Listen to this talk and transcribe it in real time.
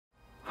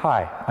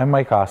Hi, I'm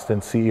Mike Austin,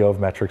 CEO of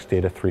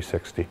MetrixData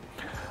 360.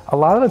 A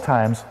lot of the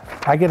times,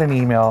 I get an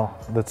email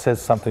that says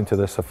something to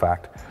this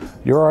effect: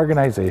 your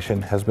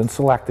organization has been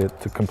selected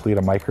to complete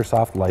a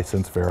Microsoft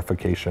license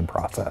verification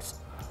process.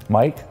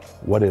 Mike,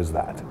 what is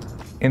that?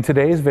 In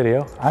today's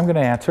video, I'm going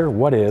to answer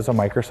what is a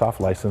Microsoft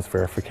license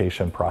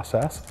verification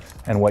process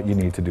and what you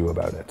need to do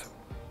about it.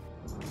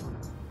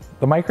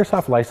 The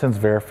Microsoft license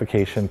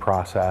verification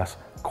process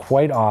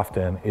quite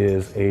often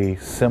is a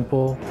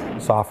simple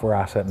software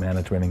asset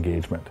management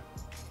engagement.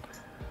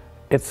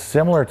 It's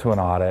similar to an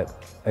audit,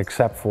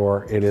 except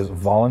for it is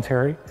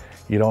voluntary.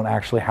 You don't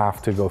actually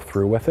have to go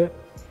through with it.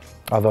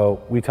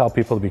 Although we tell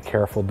people to be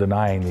careful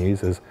denying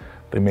these, as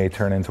they may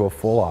turn into a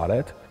full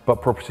audit,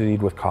 but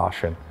proceed with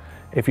caution.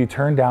 If you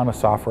turn down a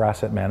software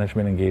asset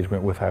management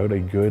engagement without a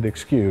good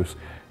excuse,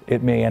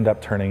 it may end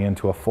up turning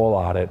into a full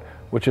audit,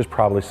 which is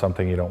probably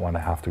something you don't want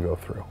to have to go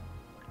through.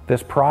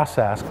 This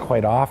process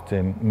quite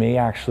often may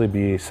actually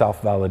be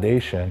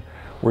self-validation,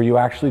 where you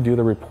actually do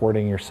the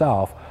reporting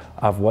yourself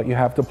of what you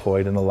have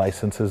deployed and the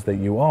licenses that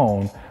you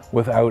own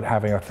without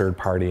having a third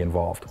party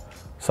involved.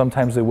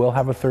 Sometimes they will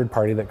have a third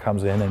party that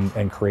comes in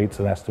and creates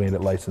an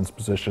estimated license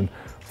position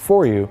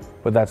for you,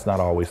 but that's not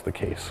always the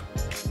case.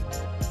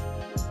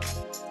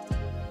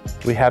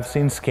 We have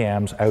seen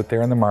scams out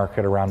there in the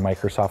market around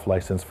Microsoft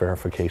license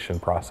verification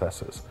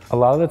processes. A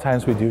lot of the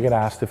times we do get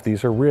asked if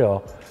these are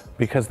real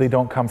because they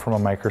don't come from a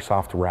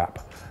Microsoft rep.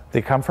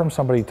 They come from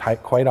somebody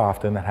quite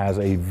often that has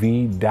a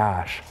V-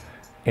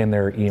 in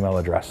their email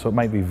address. So it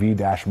might be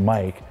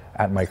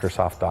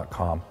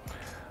v-mike@microsoft.com.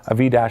 A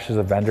V- is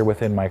a vendor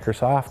within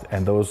Microsoft,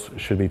 and those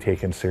should be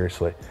taken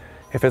seriously.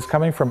 If it's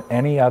coming from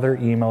any other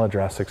email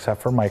address except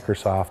for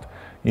Microsoft,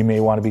 you may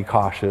want to be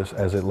cautious,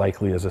 as it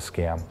likely is a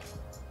scam.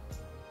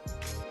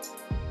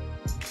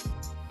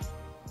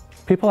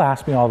 People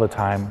ask me all the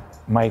time,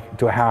 Mike,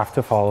 do I have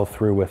to follow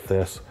through with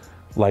this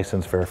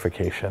license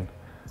verification?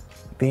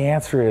 The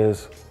answer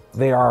is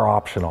they are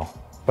optional,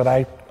 but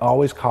I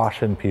always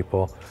caution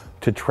people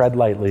to tread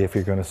lightly if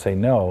you're going to say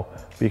no,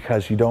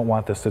 because you don't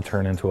want this to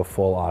turn into a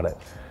full audit.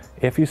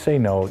 If you say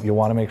no, you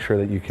want to make sure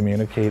that you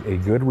communicate a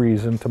good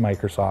reason to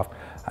Microsoft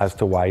as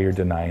to why you're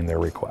denying their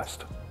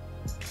request.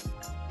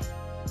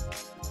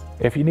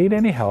 If you need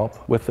any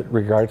help with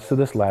regards to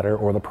this letter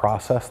or the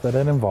process that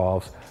it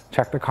involves,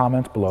 check the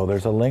comments below.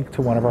 There's a link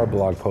to one of our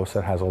blog posts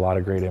that has a lot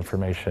of great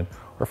information,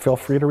 or feel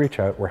free to reach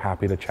out. We're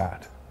happy to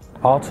chat.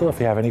 Also,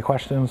 if you have any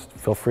questions,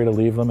 feel free to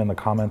leave them in the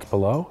comments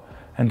below.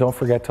 And don't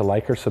forget to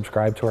like or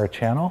subscribe to our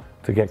channel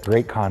to get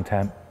great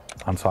content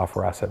on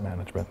software asset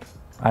management.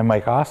 I'm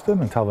Mike Austin.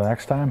 Until the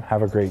next time,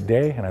 have a great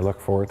day, and I look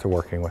forward to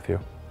working with you.